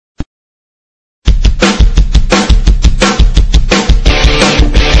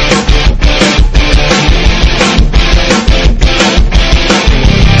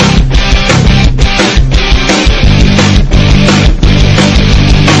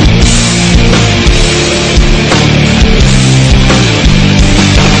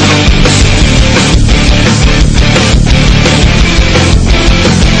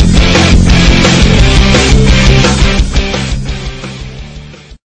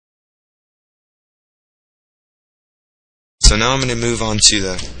So now I'm going to move on to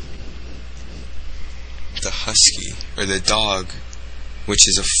the husky, or the dog, which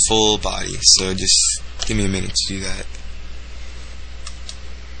is a full body. So just give me a minute to do that.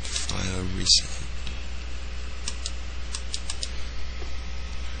 File reset.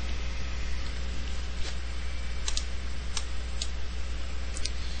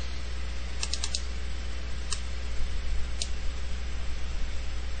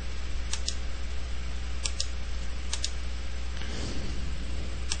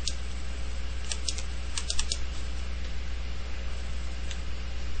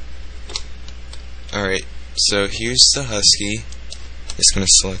 Alright, so here's the husky. Just going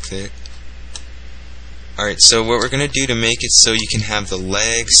to select it. Alright, so what we're going to do to make it so you can have the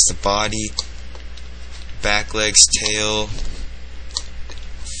legs, the body, back legs, tail,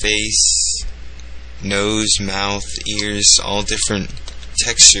 face, nose, mouth, ears, all different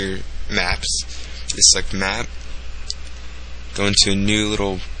texture maps. Just like map. Go into a new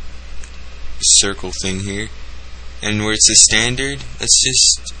little circle thing here. And where it says standard, let's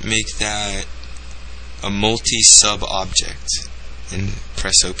just make that a multi-sub object and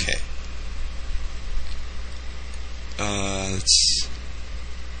press OK. Let's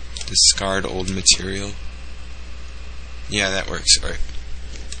discard old material. Yeah, that works. Alright.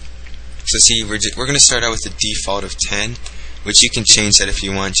 So see, we're going to start out with a default of 10, which you can change that if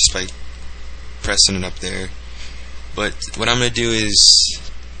you want just by pressing it up there. But what I'm going to do is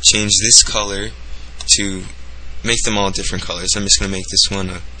change this color to make them all different colors. I'm just going to make this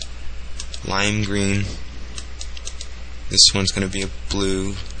one a lime green. This one's going to be a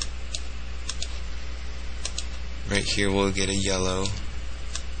blue. Right here we'll get a yellow.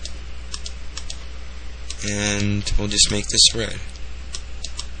 And we'll just make this red.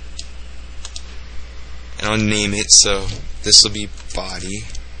 And I'll name it, so this will be body.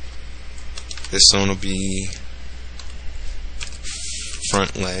 This one will be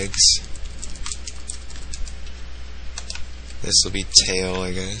front legs. This will be tail,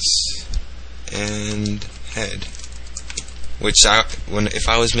 I guess. And head, which if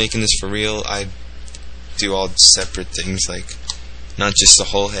I was making this for real, I'd do all separate things, like not just the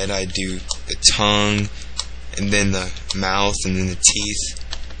whole head. I'd do the tongue, and then the mouth, and then the teeth,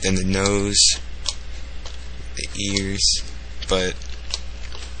 then the nose, the ears. But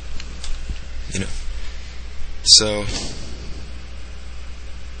you know, so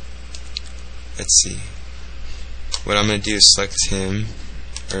let's see. What I'm going to do is select him,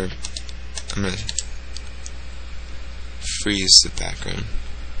 or I'm going to freeze the background.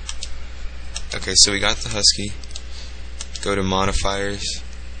 Okay, so we got the husky. Go to modifiers,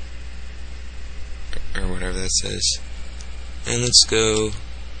 or whatever that says, and let's go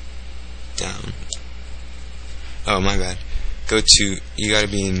down. Oh, my bad. Go to, you gotta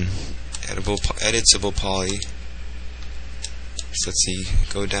be in editable poly. So let's see,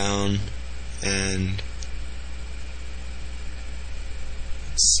 go down, and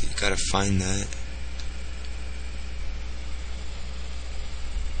let's see, gotta find that.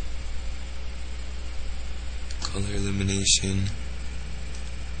 Color illumination.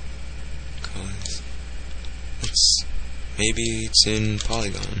 Colors. Maybe it's in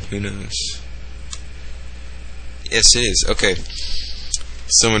polygon. Who knows? Yes, it is. Okay.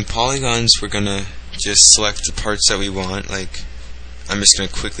 So in polygons, we're gonna just select the parts that we want. Like, I'm just gonna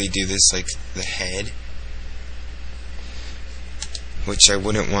quickly do this, like the head, which I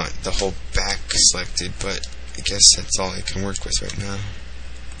wouldn't want the whole back selected, but I guess that's all I can work with right now.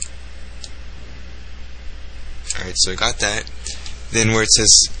 Alright, so I got that. Then where it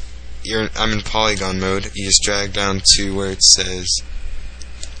says I'm in polygon mode, you just drag down to where it says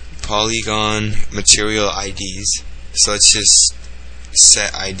polygon material IDs. So let's just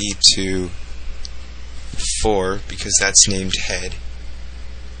set ID to 4 because that's named head,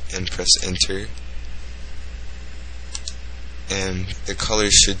 and press enter. And the color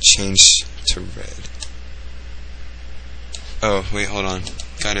should change to red. Oh, wait, hold on.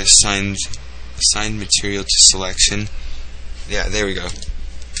 Got assign material to selection. Yeah, there we go.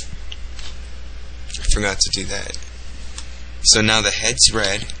 I forgot to do that. So now the head's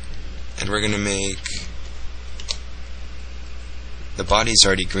red, and we're gonna make the body's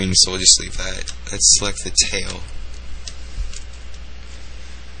already green, so we'll just leave that. Let's select the tail,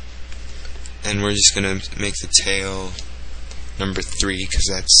 and we're just gonna make the tail number 3 because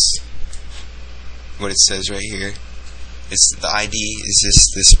that's what it says right here. It's the ID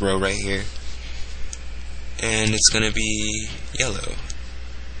is this row right here, and it's gonna be yellow.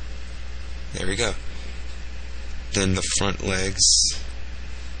 There we go. Then the front legs,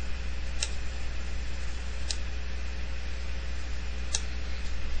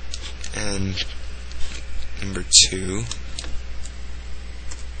 and number 2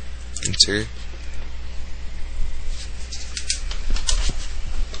 enter.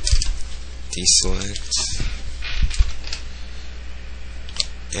 Deselect.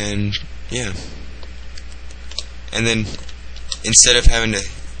 And yeah. And then instead of having to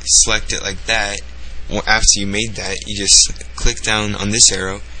select it like that, after you made that, you just click down on this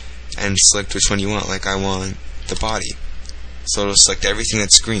arrow and select which one you want. Like I want the body, so it'll select everything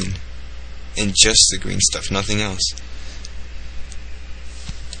that's green and just the green stuff, nothing else.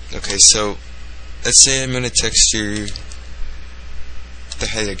 Okay, so let's say I'm going to texture the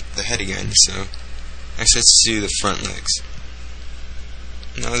head again. So actually let's do the front legs.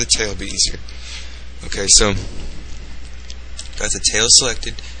 No, the tail will be easier. Okay, so got the tail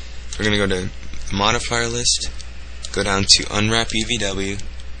selected. We're going to go to modifier list, go down to unwrap UVW,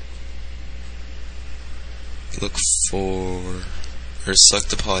 look for, or select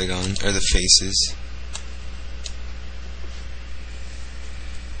the polygon, or the faces.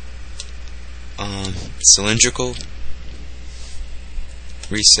 Cylindrical,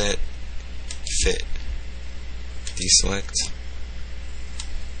 reset, fit, deselect,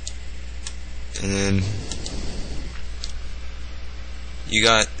 and then you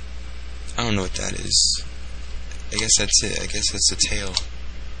got, I don't know what that is. I guess that's it. I guess that's the tail,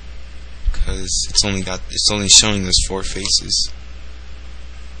 because it's only showing those 4 faces.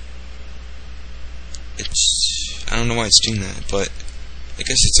 I don't know why it's doing that, but I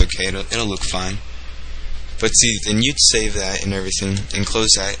guess it's okay. It'll look fine. But see, then you'd save that and everything and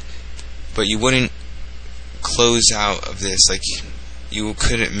close that, but you wouldn't close out of this. Like you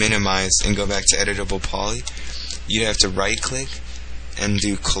couldn't minimize and go back to editable poly. You'd have to right click and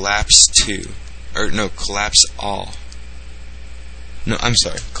do collapse to, or no, collapse all. No, I'm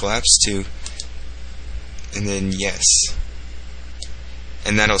sorry, collapse to, and then yes.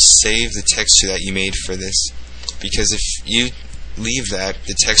 And that'll save the texture that you made for this, because if you leave that,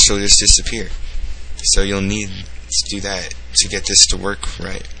 the texture will just disappear. So you'll need to do that to get this to work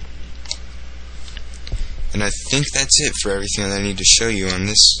right. And I think that's it for everything that I need to show you on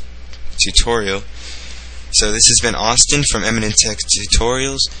this tutorial. So this has been Austin from Tech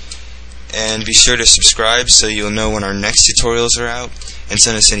Tutorials, and be sure to subscribe so you'll know when our next tutorials are out, and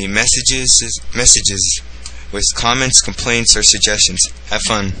send us any messages with comments, complaints, or suggestions. Have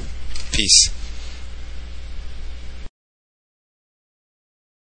fun. Peace.